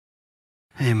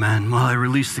Amen. Well, I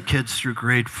release the kids through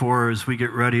grade 4 as we get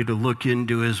ready to look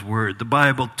into His Word. The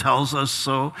Bible tells us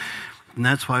so, and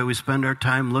that's why we spend our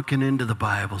time looking into the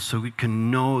Bible, so we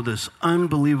can know this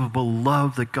unbelievable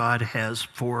love that God has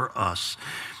for us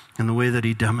and the way that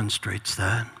He demonstrates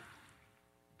that.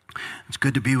 It's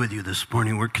good to be with you this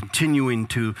morning. We're continuing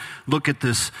to look at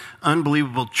this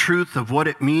unbelievable truth of what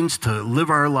it means to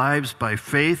live our lives by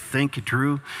faith. Thank you,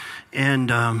 Drew.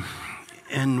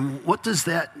 And what does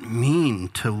that mean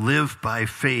to live by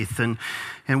faith? And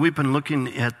we've been looking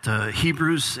at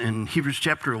Hebrews, and Hebrews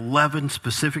chapter 11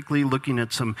 specifically, looking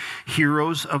at some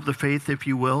heroes of the faith, if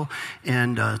you will,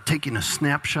 and taking a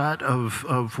snapshot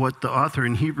of what the author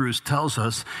in Hebrews tells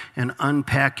us and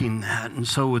unpacking that. And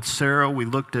so with Sarah, we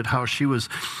looked at how she was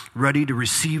ready to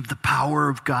receive the power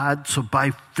of God. So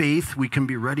by faith, we can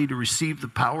be ready to receive the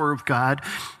power of God.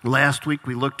 Last week,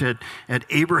 we looked at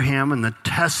Abraham and the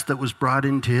test that was brought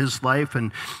into his life,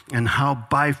 and how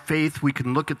by faith we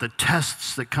can look at the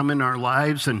tests that come in our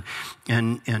lives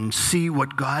and see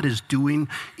what God is doing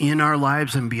in our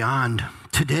lives and beyond.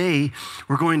 Today,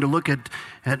 we're going to look at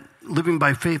living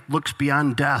by faith looks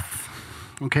beyond death.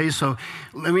 Okay, so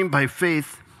living by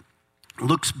faith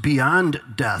looks beyond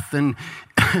death, and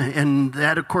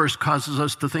that, of course, causes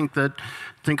us to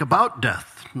think about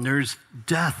death. And there's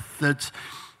death that's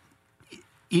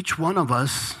each one of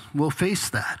us will face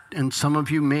that. And some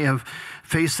of you may have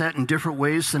faced that in different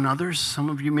ways than others. Some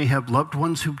of you may have loved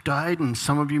ones who've died, and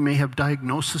some of you may have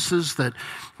diagnoses that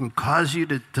can cause you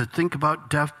to think about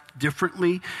death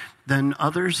differently than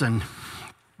others.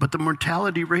 But the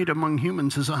mortality rate among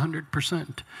humans is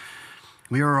 100%.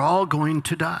 We are all going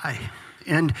to die.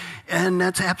 And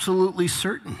that's absolutely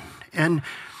certain. And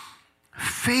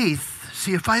faith,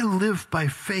 see, if I live by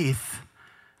faith,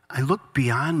 I look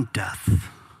beyond death.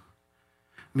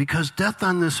 Because death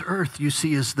on this earth, you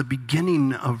see, is the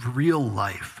beginning of real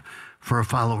life for a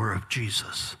follower of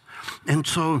Jesus. And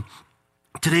so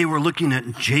today we're looking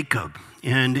at Jacob.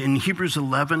 And in Hebrews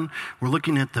 11, we're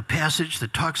looking at the passage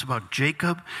that talks about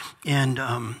Jacob. And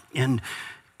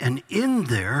in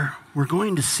there, we're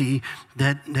going to see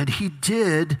that he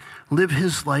did live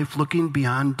his life looking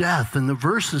beyond death. And the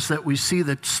verses that we see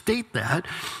that state that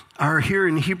are here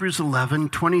in Hebrews 11,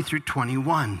 20 through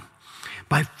 21.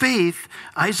 By faith,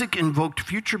 Isaac invoked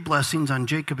future blessings on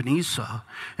Jacob and Esau.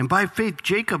 And by faith,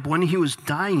 Jacob, when he was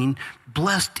dying,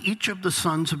 blessed each of the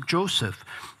sons of Joseph,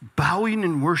 bowing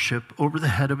in worship over the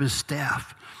head of his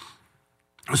staff.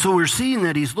 So we're seeing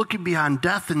that he's looking beyond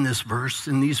death in this verse,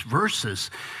 in these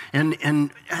verses. And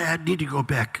I need to go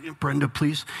back, Brenda,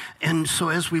 please. And so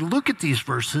as we look at these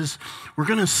verses, we're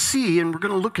going to see, and we're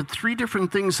going to look at 3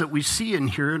 different things that we see in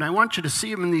here. And I want you to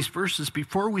see them in these verses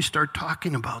before we start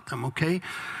talking about them, okay?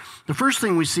 The first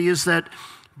thing we see is that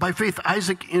by faith,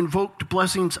 Isaac invoked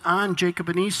blessings on Jacob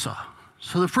and Esau.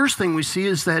 So the first thing we see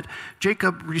is that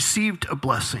Jacob received a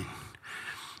blessing.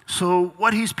 So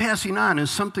what he's passing on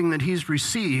is something that he's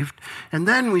received. And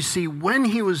then we see when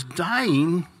he was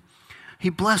dying, he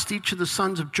blessed each of the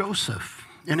sons of Joseph.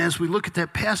 And as we look at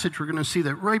that passage, we're going to see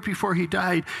that right before he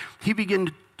died, he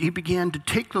began to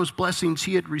take those blessings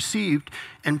he had received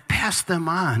and pass them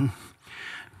on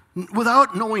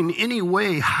without knowing any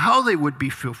way how they would be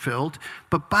fulfilled,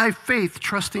 but by faith,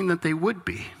 trusting that they would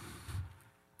be.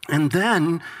 And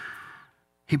then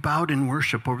he bowed in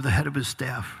worship over the head of his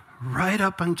staff. Right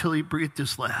up until he breathed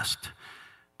his last,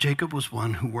 Jacob was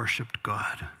one who worshiped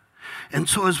God. And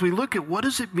so as we look at what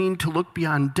does it mean to look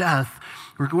beyond death,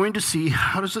 we're going to see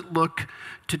how does it look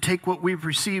to take what we've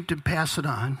received and pass it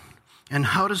on, and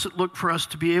how does it look for us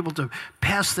to be able to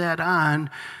pass that on,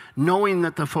 knowing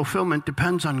that the fulfillment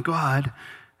depends on God,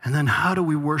 and then how do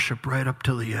we worship right up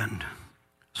till the end?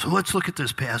 So let's look at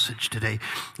this passage today.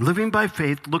 Living by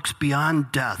faith looks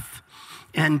beyond death.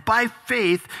 And by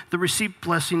faith, the received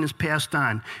blessing is passed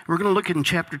on. We're going to look in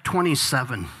chapter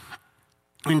 27.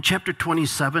 In chapter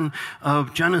 27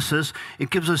 of Genesis, it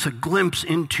gives us a glimpse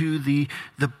into the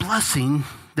blessing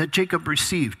that Jacob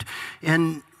received.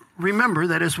 And remember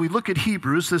that as we look at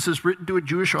Hebrews, this is written to a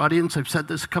Jewish audience. I've said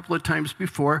this a couple of times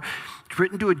before. It's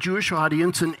written to a Jewish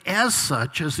audience, and as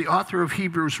such, as the author of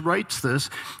Hebrews writes this,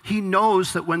 he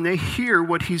knows that when they hear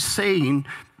what he's saying,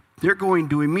 they're going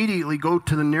to immediately go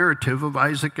to the narrative of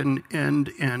Isaac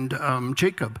and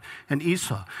Jacob and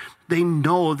Esau. They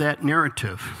know that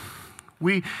narrative.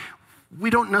 We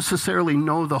don't necessarily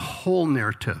know the whole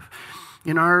narrative.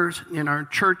 In our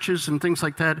churches and things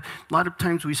like that, a lot of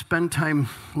times we spend time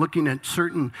looking at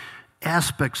certain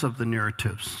aspects of the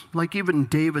narratives. Like even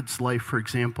David's life, for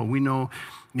example. We know,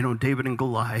 David and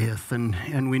Goliath,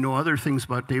 and we know other things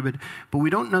about David, but we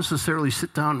don't necessarily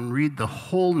sit down and read the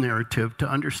whole narrative to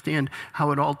understand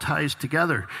how it all ties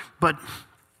together. But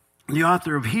the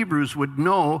author of Hebrews would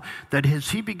know that as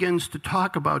he begins to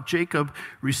talk about Jacob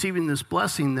receiving this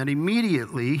blessing, that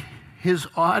immediately his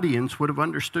audience would have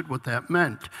understood what that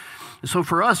meant. So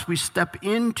for us, we step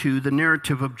into the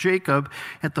narrative of Jacob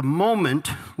at the moment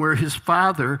where his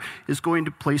father is going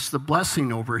to place the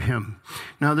blessing over him.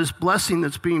 Now, this blessing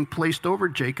that's being placed over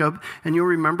Jacob, and you'll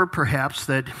remember perhaps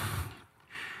that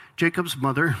Jacob's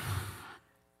mother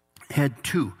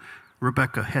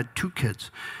Rebekah had two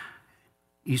kids,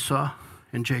 Esau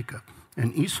and Jacob.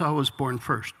 And Esau was born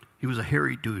first. He was a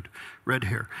hairy dude, red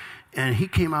hair. And he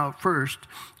came out first,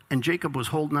 and Jacob was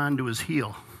holding on to his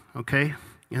heel, okay?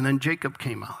 And then Jacob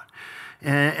came out.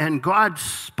 And God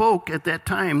spoke at that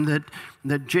time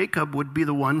that Jacob would be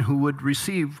the one who would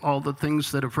receive all the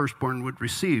things that a firstborn would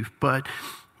receive. But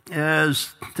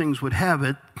as things would have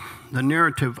it, the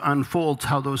narrative unfolds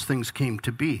how those things came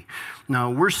to be. Now,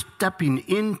 we're stepping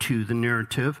into the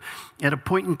narrative at a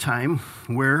point in time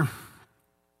where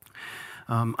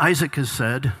Isaac has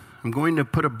said, I'm going to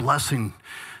put a blessing.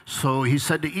 So he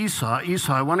said to Esau,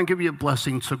 I want to give you a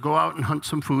blessing, so go out and hunt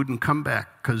some food and come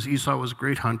back, because Esau was a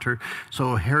great hunter.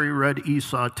 So hairy red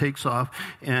Esau takes off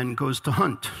and goes to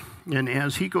hunt. And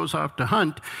as he goes off to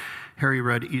hunt, hairy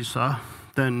red Esau,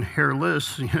 then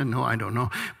hairless, no, I don't know.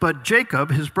 But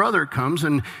Jacob, his brother, comes,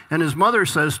 and his mother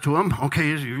says to him,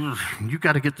 okay, you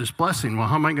got to get this blessing. Well,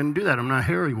 how am I going to do that? I'm not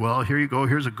hairy. Well, here you go.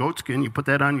 Here's a goat skin. You put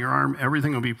that on your arm.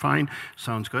 Everything will be fine.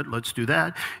 Sounds good. Let's do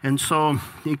that. And so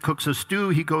he cooks a stew.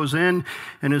 He goes in,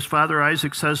 and his father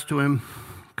Isaac says to him,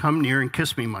 come near and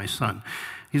kiss me, my son.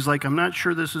 He's like, I'm not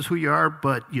sure this is who you are,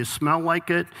 but you smell like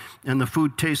it, and the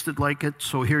food tasted like it,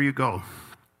 so here you go.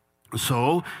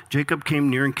 So Jacob came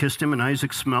near and kissed him, and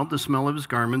Isaac smelled the smell of his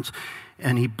garments,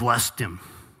 and he blessed him.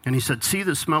 And he said, see,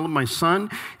 the smell of my son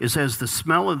is as the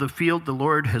smell of the field the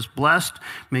Lord has blessed.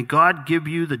 May God give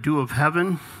you the dew of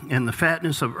heaven and the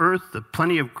fatness of earth, the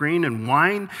plenty of grain and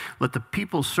wine. Let the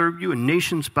people serve you and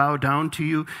nations bow down to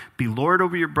you. Be Lord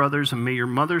over your brothers, and may your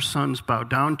mother's sons bow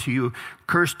down to you.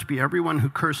 Cursed be everyone who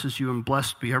curses you, and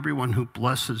blessed be everyone who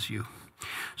blesses you.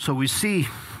 So we see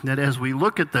that as we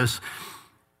look at this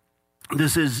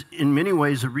is in many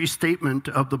ways a restatement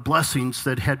of the blessings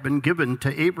that had been given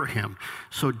to Abraham.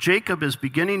 So Jacob is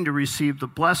beginning to receive the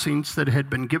blessings that had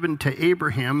been given to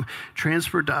Abraham,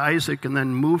 transferred to Isaac, and then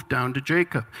moved down to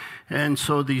Jacob. And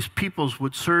so these peoples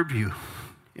would serve you,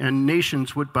 and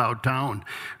nations would bow down.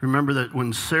 Remember that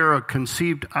when Sarah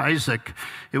conceived Isaac,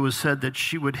 it was said that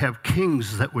she would have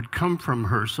kings that would come from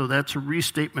her. So that's a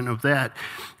restatement of that.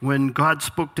 When God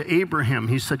spoke to Abraham,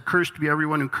 he said, cursed be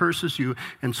everyone who curses you.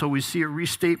 And so we see a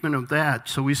restatement of that.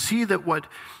 So we see that what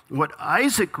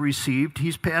Isaac received,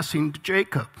 he's passing to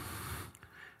Jacob.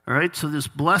 All right, so this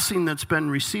blessing that's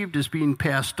been received is being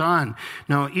passed on.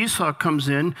 Now Esau comes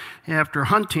in after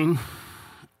hunting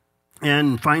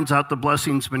and finds out the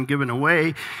blessing's been given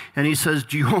away, and he says,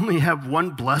 do you only have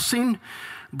one blessing?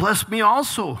 Bless me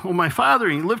also, oh my father.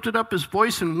 And he lifted up his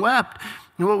voice and wept.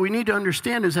 And what we need to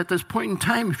understand is at this point in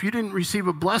time, if you didn't receive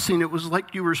a blessing, it was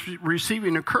like you were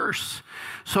receiving a curse.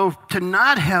 So to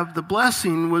not have the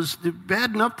blessing was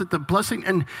bad enough that the blessing,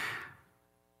 and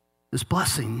this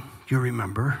blessing, you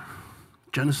remember,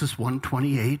 Genesis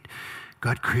 1:28,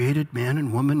 God created man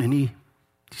and woman, and he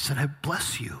said, I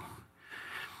bless you.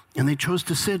 And they chose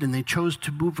to sin, and they chose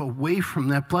to move away from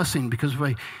that blessing, because if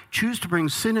I choose to bring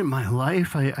sin in my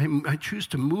life, I choose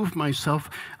to move myself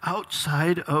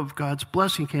outside of God's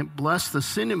blessing. Can't bless the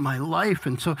sin in my life.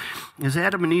 And so as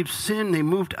Adam and Eve sinned, they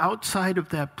moved outside of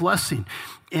that blessing.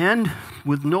 And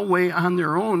with no way on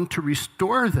their own to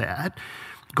restore that,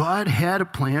 God had a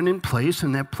plan in place,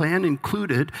 and that plan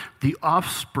included the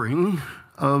offspring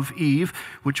of Eve,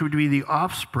 which would be the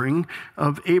offspring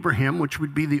of Abraham, which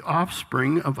would be the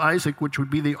offspring of Isaac, which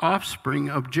would be the offspring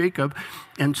of Jacob.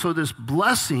 And so this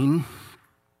blessing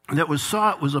that was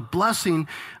sought was a blessing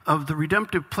of the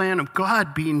redemptive plan of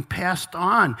God being passed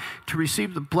on. To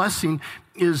receive the blessing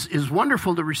is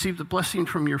wonderful, to receive the blessing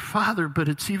from your father, but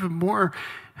it's even more,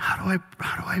 how do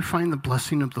I find the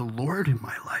blessing of the Lord in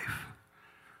my life?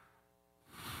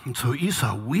 And so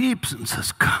Esau weeps and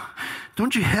says,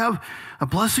 don't you have a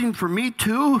blessing for me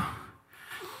too?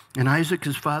 And Isaac,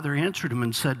 his father, answered him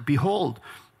and said, behold,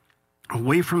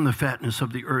 away from the fatness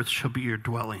of the earth shall be your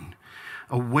dwelling,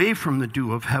 away from the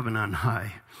dew of heaven on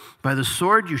high. By the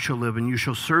sword you shall live, and you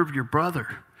shall serve your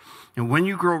brother. And when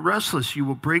you grow restless, you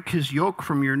will break his yoke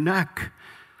from your neck.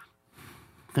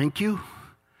 Thank you.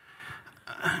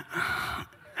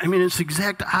 I mean, it's the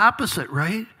exact opposite,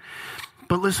 right?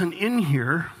 But listen, in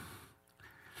here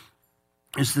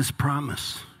is this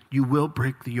promise. You will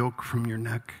break the yoke from your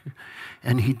neck.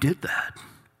 And he did that.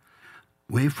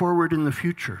 Way forward in the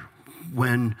future,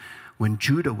 when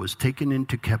Judah was taken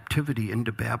into captivity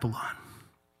into Babylon,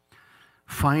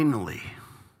 finally,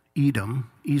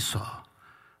 Edom, Esau,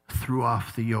 threw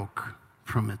off the yoke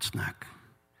from its neck.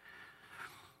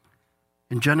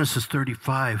 In Genesis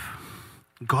 35,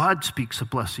 God speaks a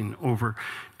blessing over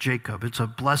Jacob. It's a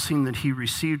blessing that he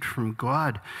received from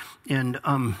God, and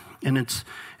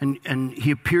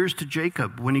he appears to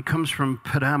Jacob when he comes from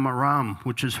Paddan Aram,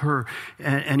 which is Hur,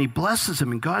 and he blesses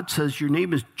him. And God says, "Your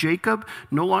name is Jacob.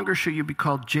 No longer shall you be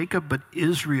called Jacob, but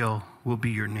Israel will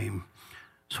be your name."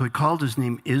 So he called his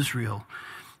name Israel.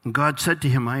 And God said to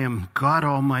him, "I am God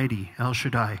Almighty, El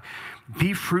Shaddai.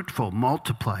 Be fruitful,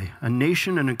 multiply. A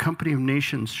nation and a company of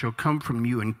nations shall come from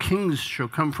you, and kings shall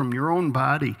come from your own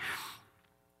body.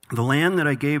 The land that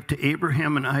I gave to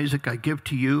Abraham and Isaac I give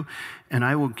to you, and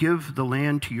I will give the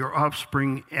land to your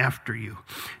offspring after you."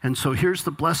 And so here's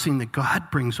the blessing that God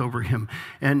brings over him.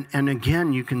 And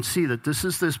again, you can see that this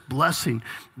is this blessing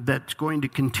that's going to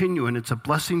continue, and it's a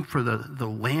blessing for the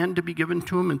land to be given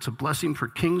to him. It's a blessing for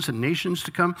kings and nations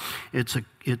to come. It's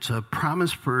a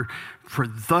promise for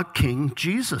the King,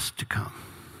 Jesus, to come.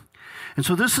 And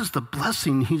so this is the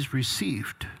blessing he's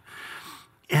received.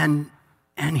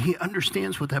 And he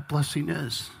understands what that blessing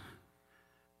is.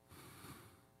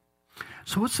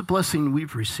 So what's the blessing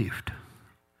we've received?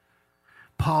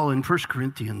 Paul in 1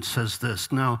 Corinthians says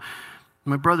this, "Now,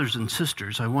 my brothers and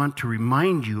sisters, I want to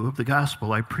remind you of the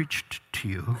gospel I preached to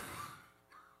you,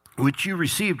 which you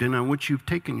received and on which you've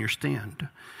taken your stand.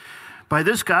 By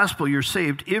this gospel you're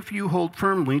saved if you hold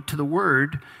firmly to the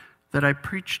word that I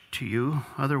preached to you.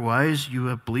 Otherwise, you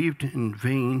have believed in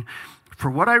vain. For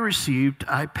what I received,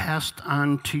 I passed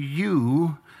on to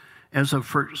you as of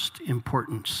first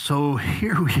importance." So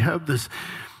here we have this.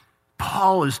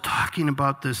 Paul is talking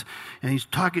about this, and he's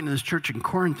talking to this church in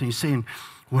Corinth, and he's saying,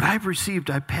 what I've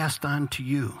received, I passed on to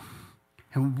you.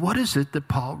 And what is it that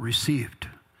Paul received?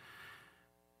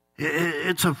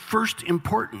 It's of first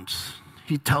importance,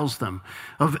 he tells them.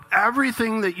 Of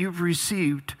everything that you've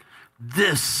received,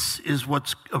 this is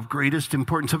what's of greatest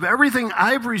importance. Of everything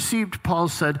I've received, Paul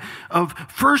said, of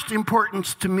first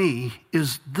importance to me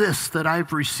is this that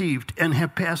I've received and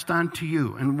have passed on to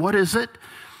you. And what is it?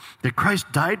 That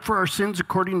Christ died for our sins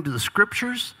according to the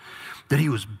Scriptures, that he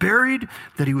was buried,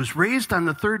 that he was raised on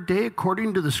the third day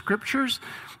according to the Scriptures,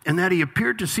 and that he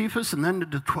appeared to Cephas and then to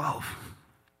the 12.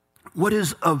 What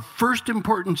is of first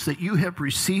importance that you have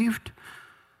received?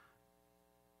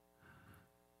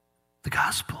 The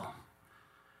gospel.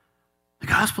 The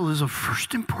gospel is of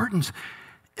first importance,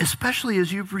 especially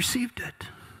as you've received it.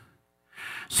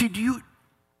 See, do you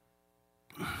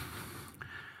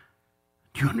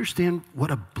understand what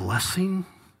a blessing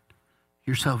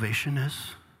your salvation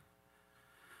is?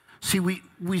 See,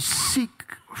 we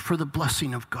seek for the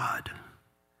blessing of God.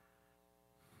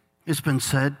 It's been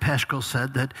said, Paschal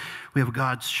said, that we have a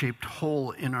God-shaped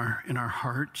hole in our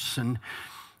hearts, and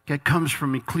that comes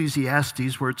from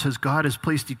Ecclesiastes, where it says God has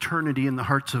placed eternity in the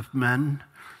hearts of men.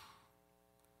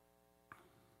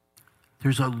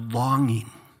 There's a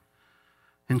longing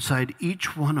inside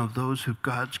each one of those who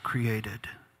God's created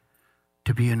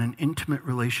to be in an intimate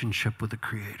relationship with the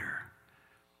Creator.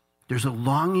 There's a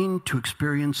longing to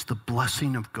experience the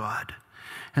blessing of God.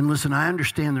 And listen, I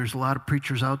understand there's a lot of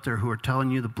preachers out there who are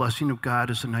telling you the blessing of God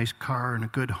is a nice car and a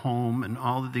good home and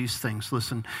all of these things.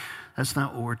 Listen, that's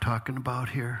not what we're talking about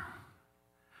here.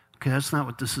 Okay, that's not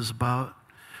what this is about.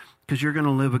 Because you're going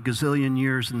to live a gazillion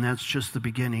years, and that's just the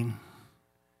beginning.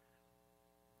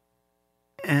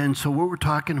 And so what we're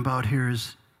talking about here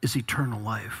is eternal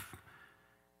life.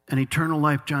 And eternal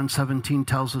life, John 17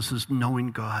 tells us, is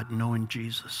knowing God, knowing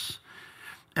Jesus.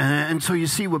 And so you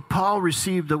see, what Paul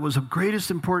received that was of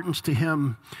greatest importance to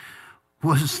him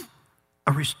was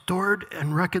a restored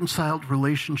and reconciled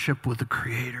relationship with the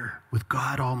Creator, with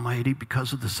God Almighty,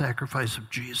 because of the sacrifice of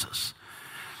Jesus.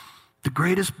 The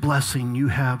greatest blessing you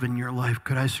have in your life,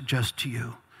 could I suggest to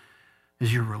you,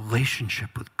 is your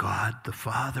relationship with God the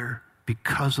Father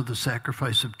because of the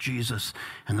sacrifice of Jesus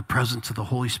and the presence of the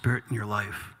Holy Spirit in your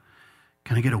life.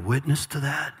 Can I get a witness to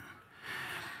that?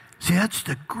 See, that's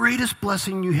the greatest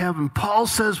blessing you have. And Paul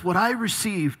says, what I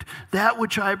received, that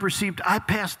which I've received, I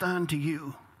passed on to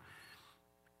you.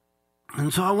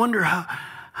 And so I wonder,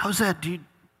 how's that? Do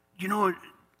you know,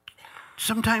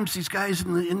 sometimes these guys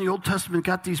in the Old Testament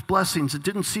got these blessings. It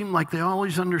didn't seem like they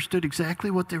always understood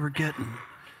exactly what they were getting.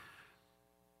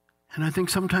 And I think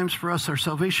sometimes for us, our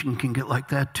salvation can get like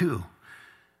that too.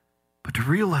 But to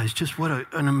realize just what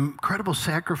an incredible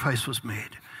sacrifice was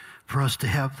made for us to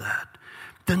have that.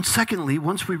 Then secondly,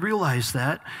 once we realize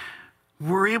that,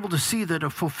 we're able to see that a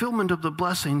fulfillment of the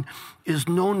blessing is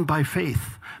known by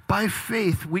faith. By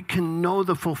faith, we can know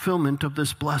the fulfillment of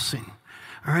this blessing.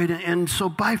 All right, and so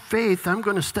by faith, I'm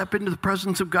going to step into the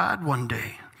presence of God one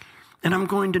day. And I'm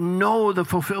going to know the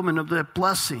fulfillment of that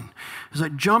blessing. As I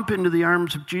jump into the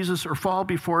arms of Jesus or fall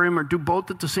before him or do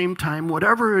both at the same time,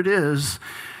 whatever it is,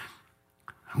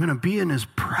 I'm going to be in his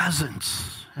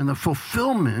presence. And the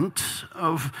fulfillment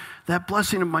of that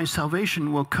blessing of my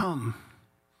salvation will come.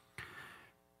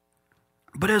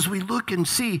 But as we look and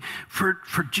see, for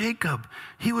Jacob,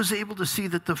 he was able to see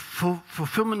that the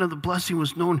fulfillment of the blessing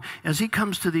was known as he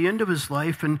comes to the end of his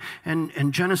life.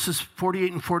 And Genesis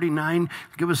 48 and 49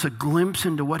 give us a glimpse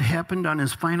into what happened on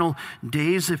his final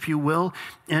days, if you will.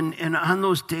 And on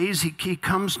those days, he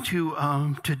comes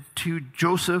to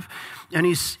Joseph, and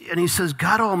he says,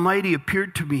 God Almighty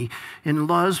appeared to me in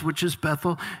Luz, which is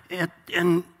Bethel,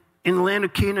 and in the land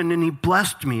of Canaan, and he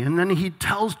blessed me. And then he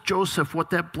tells Joseph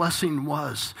what that blessing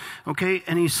was, okay?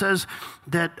 And he says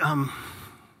that,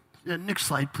 next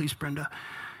slide, please, Brenda.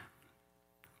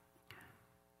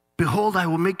 Behold, I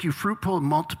will make you fruitful and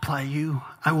multiply you.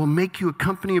 I will make you a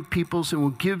company of peoples and will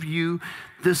give you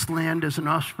this land as an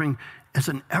offspring, as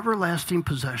an everlasting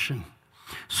possession.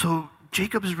 So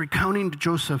Jacob is recounting to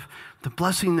Joseph the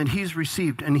blessing that he's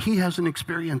received, and he hasn't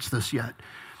experienced this yet.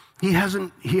 He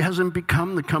hasn't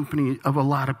become the company of a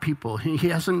lot of people. He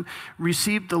hasn't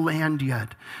received the land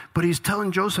yet. But he's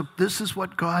telling Joseph, this is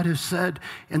what God has said,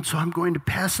 and so I'm going to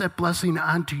pass that blessing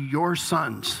on to your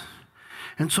sons.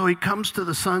 And so he comes to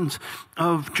the sons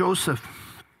of Joseph,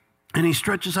 and he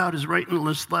stretches out his right and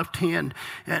his left hand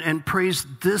and prays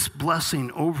this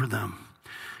blessing over them.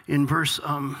 In verse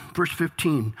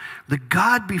 15, the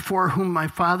God before whom my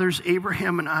fathers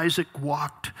Abraham and Isaac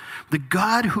walked, the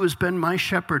God who has been my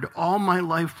shepherd all my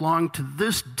life long to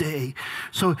this day.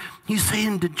 So he's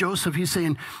saying to Joseph, he's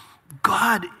saying,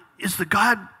 God is the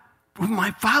God whom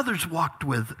my fathers walked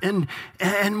with, and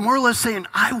more or less saying,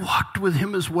 I walked with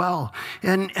him as well.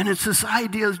 And it's this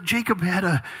idea that Jacob had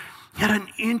an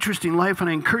interesting life, and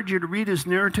I encourage you to read his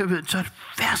narrative. It's a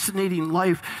fascinating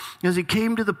life as he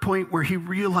came to the point where he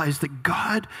realized that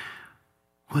God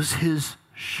was his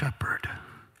shepherd.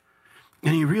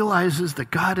 And he realizes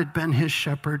that God had been his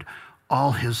shepherd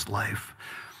all his life.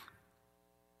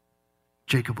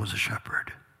 Jacob was a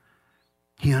shepherd.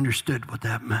 He understood what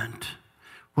that meant.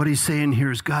 What he's saying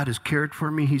here is God has cared for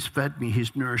me, he's fed me,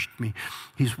 he's nourished me,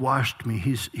 he's washed me,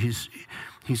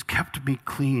 he's kept me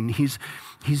clean, he's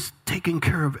taken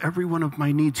care of every one of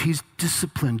my needs, he's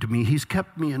disciplined me, he's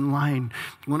kept me in line.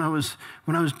 When I was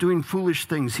doing foolish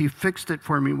things, he fixed it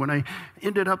for me. When I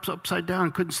ended up upside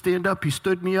down, couldn't stand up, he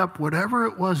stood me up. Whatever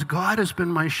it was, God has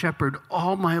been my shepherd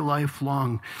all my life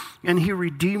long, and he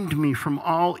redeemed me from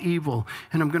all evil.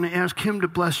 And I'm going to ask him to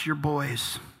bless your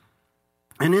boys.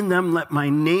 And in them let my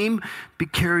name be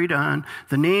carried on,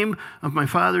 the name of my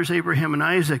fathers Abraham and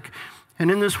Isaac.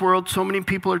 And in this world, so many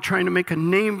people are trying to make a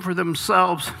name for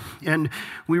themselves. And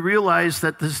we realize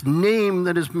that this name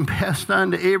that has been passed on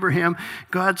to Abraham,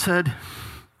 God said,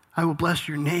 I will bless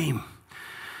your name.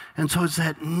 And so it's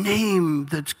that name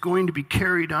that's going to be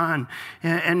carried on.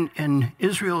 And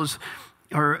Israel,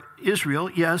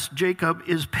 yes, Jacob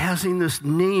is passing this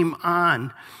name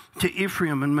on to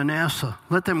Ephraim and Manasseh.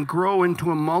 Let them grow into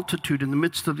a multitude in the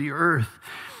midst of the earth.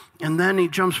 And then he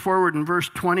jumps forward in verse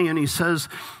 20 and he says,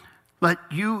 by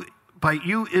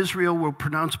you, Israel will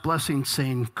pronounce blessings,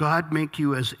 saying, God make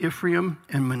you as Ephraim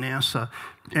and Manasseh.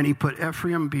 And he put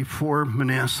Ephraim before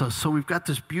Manasseh. So we've got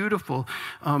this beautiful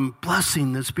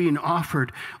blessing that's being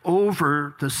offered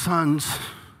over the sons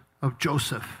of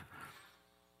Joseph.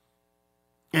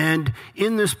 And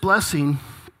in this blessing,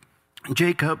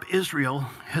 Jacob, Israel,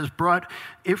 has brought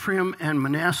Ephraim and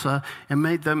Manasseh and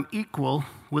made them equal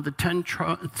with the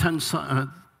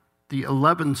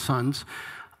 11 sons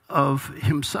of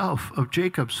himself, of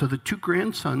Jacob. So the two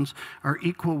grandsons are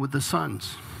equal with the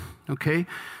sons, okay?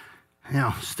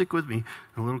 Now, stick with me.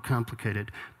 A little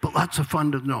complicated, but lots of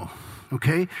fun to know,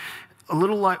 okay? A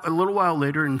little while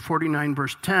later, in 49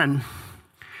 verse 10,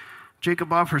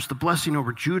 Jacob offers the blessing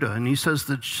over Judah, and he says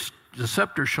that the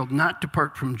scepter shall not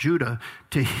depart from Judah.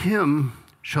 To him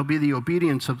shall be the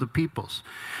obedience of the peoples.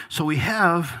 So we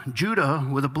have Judah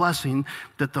with a blessing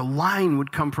that the line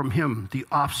would come from him, the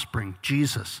offspring,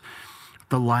 Jesus,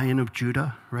 the Lion of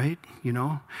Judah, right? You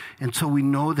know? And so we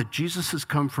know that Jesus has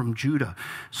come from Judah.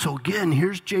 So again,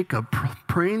 here's Jacob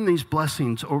praying these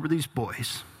blessings over these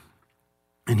boys.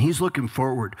 And he's looking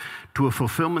forward to a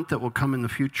fulfillment that will come in the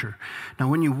future. Now,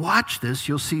 when you watch this,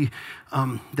 you'll see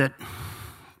that,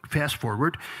 fast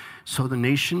forward, so the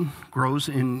nation grows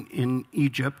in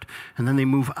Egypt, and then they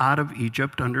move out of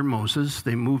Egypt under Moses.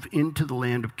 They move into the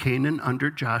land of Canaan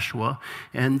under Joshua,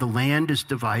 and the land is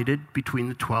divided between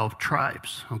the 12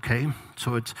 tribes, okay?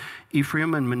 So it's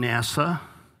Ephraim and Manasseh,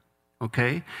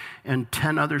 okay, and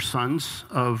 10 other sons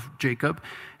of Jacob.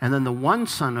 And then the one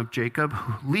son of Jacob,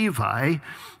 Levi,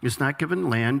 is not given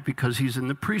land because he's in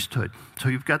the priesthood. So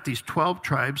you've got these 12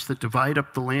 tribes that divide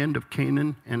up the land of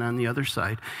Canaan and on the other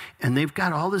side. And they've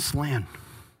got all this land.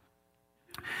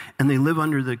 And they live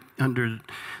under the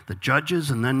judges,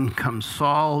 and then comes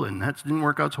Saul, and that didn't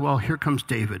work out so well. Here comes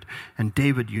David, and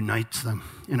David unites them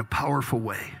in a powerful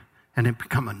way, and they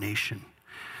become a nation.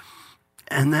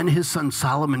 And then his son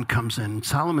Solomon comes in.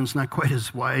 Solomon's not quite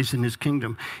as wise in his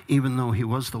kingdom, even though he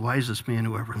was the wisest man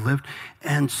who ever lived.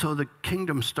 And so the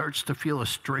kingdom starts to feel a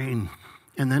strain.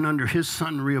 And then under his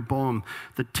son Rehoboam,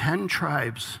 the 10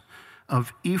 tribes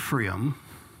of Ephraim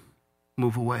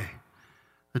move away.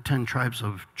 The 10 tribes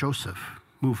of Joseph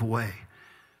move away.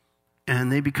 And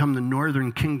they become the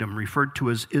northern kingdom, referred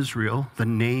to as Israel. The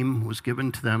name was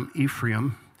given to them,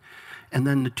 Ephraim. And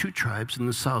then the 2 tribes in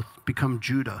the south become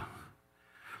Judah.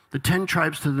 The 10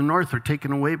 tribes to the north are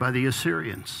taken away by the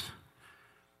Assyrians.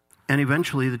 And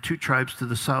eventually the 2 tribes to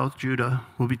the south, Judah,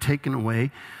 will be taken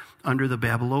away under the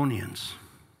Babylonians.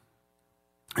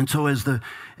 And so as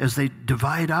they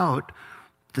divide out,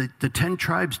 the 10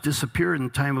 tribes disappear in the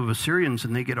time of Assyrians,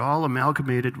 and they get all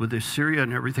amalgamated with Assyria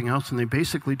and everything else, and they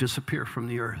basically disappear from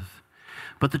the earth.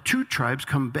 But the 2 tribes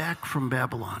come back from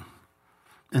Babylon,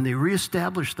 and they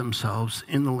reestablish themselves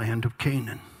in the land of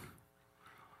Canaan.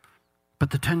 But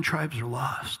the 10 tribes are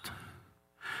lost.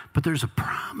 But there's a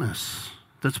promise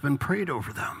that's been prayed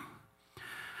over them.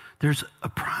 There's a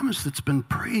promise that's been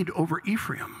prayed over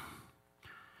Ephraim.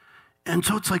 And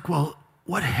so it's like, well,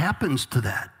 what happens to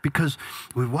that? Because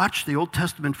we watch the Old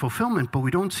Testament fulfillment, but we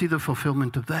don't see the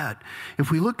fulfillment of that. If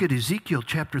we look at Ezekiel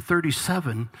chapter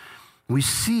 37, we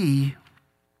see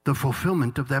the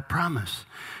fulfillment of that promise.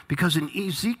 Because in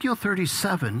Ezekiel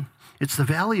 37, it's the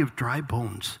valley of dry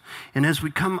bones. And as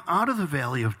we come out of the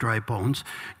valley of dry bones,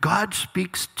 God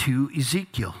speaks to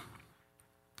Ezekiel.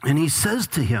 And he says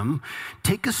to him,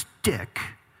 take a stick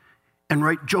and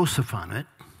write Joseph on it,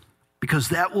 because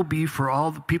that will be for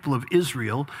all the people of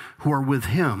Israel who are with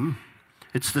him.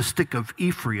 It's the stick of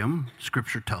Ephraim,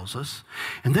 Scripture tells us.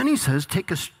 And then he says, take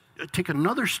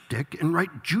another stick and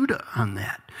write Judah on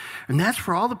that. And that's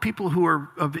for all the people who are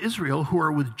of Israel who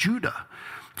are with Judah.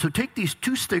 So take these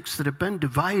 2 sticks that have been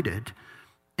divided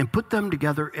and put them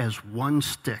together as one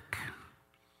stick.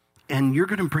 And you're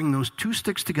going to bring those 2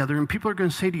 sticks together, and people are going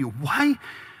to say to you, why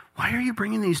are you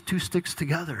bringing these 2 sticks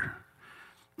together?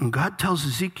 And God tells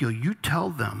Ezekiel, you tell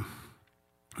them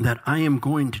that I am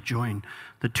going to join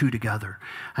the 2 together.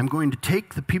 I'm going to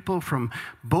take the people from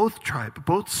both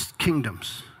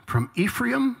kingdoms, from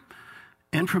Ephraim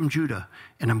and from Judah,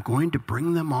 and I'm going to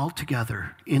bring them all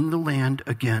together in the land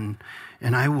again,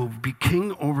 and I will be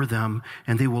king over them,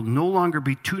 and they will no longer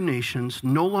be 2 nations,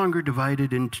 no longer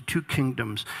divided into 2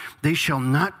 kingdoms. They shall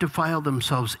not defile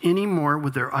themselves any more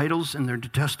with their idols and their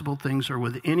detestable things or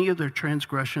with any of their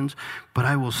transgressions, but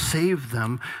I will save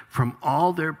them from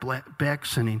all their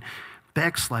backsliding.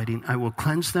 I will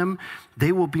cleanse them.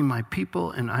 They will be my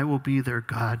people, and I will be their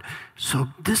God. So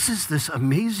this is this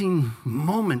amazing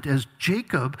moment as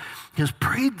Jacob has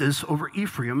prayed this over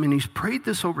Ephraim, and he's prayed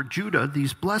this over Judah.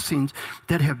 These blessings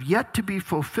that have yet to be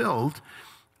fulfilled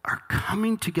are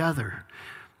coming together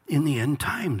in the end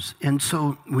times. And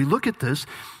so we look at this,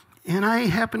 and I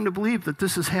happen to believe that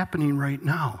this is happening right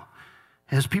now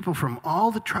as people from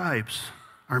all the tribes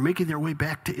are making their way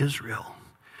back to Israel.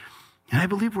 And I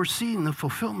believe we're seeing the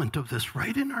fulfillment of this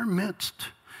right in our midst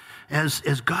as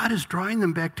God is drawing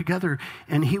them back together,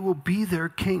 and he will be their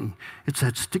king. It's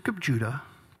that stick of Judah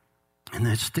and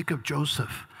that stick of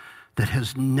Joseph that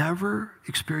has never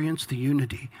experienced the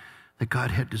unity that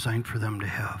God had designed for them to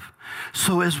have.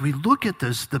 So as we look at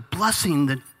this, the blessing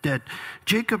that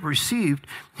Jacob received,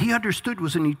 he understood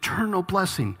was an eternal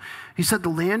blessing. He said the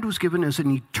land was given as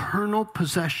an eternal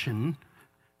possession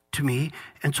to me,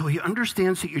 and so he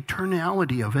understands the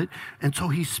eternality of it, and so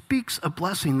he speaks a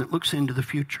blessing that looks into the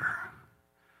future.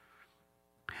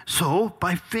 So,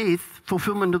 by faith,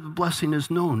 fulfillment of the blessing is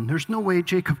known. There's no way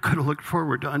Jacob could have looked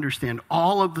forward to understand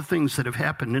all of the things that have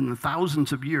happened in the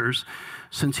thousands of years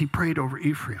since he prayed over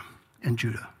Ephraim and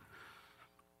Judah.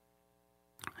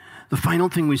 The final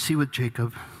thing we see with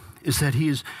Jacob is that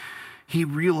he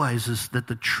realizes that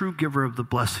the true giver of the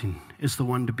blessing is the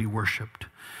one to be worshipped.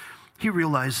 he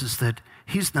realizes that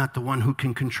he's not the one who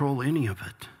can control any of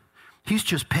it. He's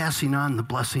just passing on the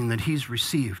blessing that he's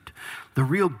received. The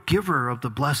real giver of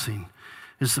the blessing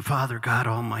is the Father God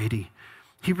Almighty.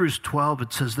 Hebrews 12,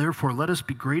 it says, therefore, let us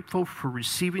be grateful for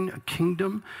receiving a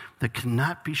kingdom that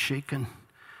cannot be shaken.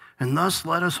 And thus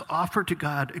let us offer to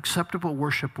God acceptable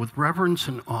worship with reverence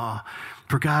and awe,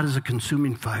 for God is a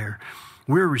consuming fire.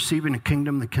 We're receiving a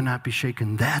kingdom that cannot be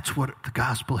shaken. That's what the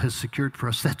gospel has secured for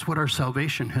us. That's what our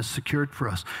salvation has secured for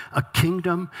us. A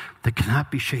kingdom that cannot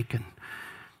be shaken.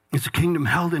 It's a kingdom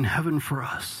held in heaven for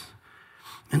us.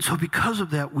 And so because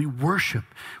of that, we worship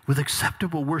with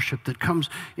acceptable worship that comes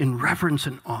in reverence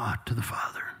and awe to the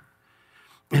Father.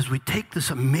 As we take this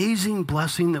amazing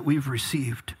blessing that we've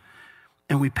received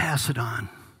and we pass it on.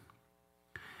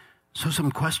 So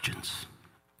some questions.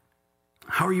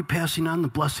 How are you passing on the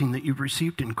blessing that you've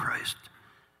received in Christ?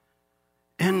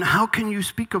 And how can you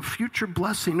speak of future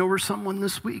blessing over someone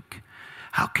this week?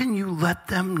 How can you let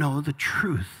them know the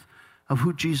truth of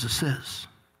who Jesus is?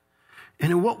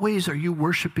 And in what ways are you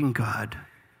worshiping God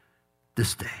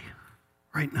this day,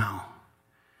 right now?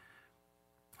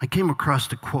 I came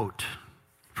across a quote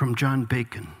from John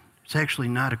Bacon. It's actually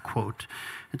not a quote.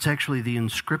 It's actually the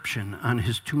inscription on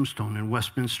his tombstone in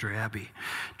Westminster Abbey.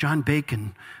 John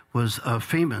Bacon was a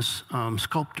famous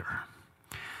sculptor.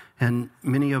 And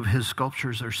many of his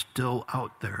sculptures are still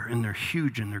out there, and they're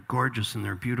huge, and they're gorgeous, and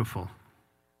they're beautiful.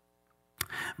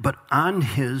 But on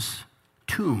his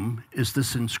tomb is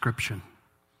this inscription.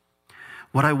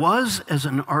 What I was as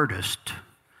an artist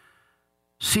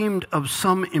seemed of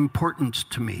some importance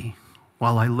to me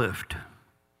while I lived.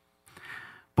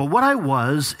 But what I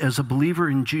was as a believer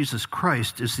in Jesus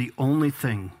Christ is the only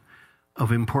thing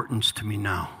of importance to me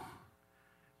now.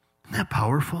 Isn't that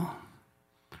powerful?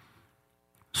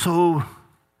 So,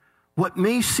 what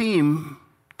may seem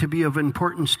to be of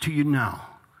importance to you now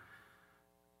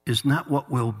is not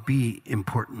what will be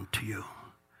important to you.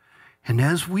 And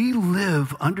as we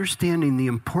live understanding the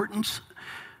importance,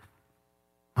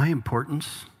 my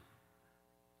importance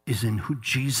is in who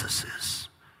Jesus is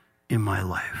in my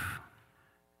life.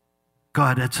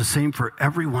 God, that's the same for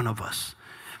every one of us.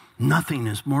 Nothing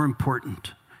is more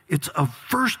important. It's of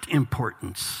first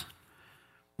importance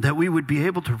that we would be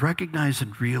able to recognize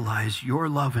and realize your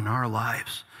love in our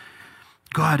lives.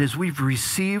 God, as we've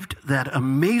received that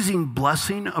amazing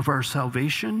blessing of our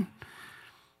salvation,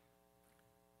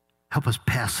 help us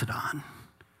pass it on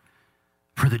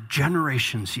for the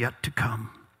generations yet to come,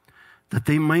 that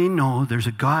they may know there's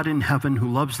a God in heaven who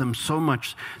loves them so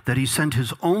much that he sent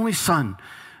his only Son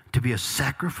to be a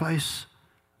sacrifice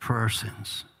for our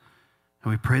sins.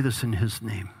 And we pray this in his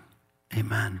name.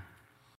 Amen.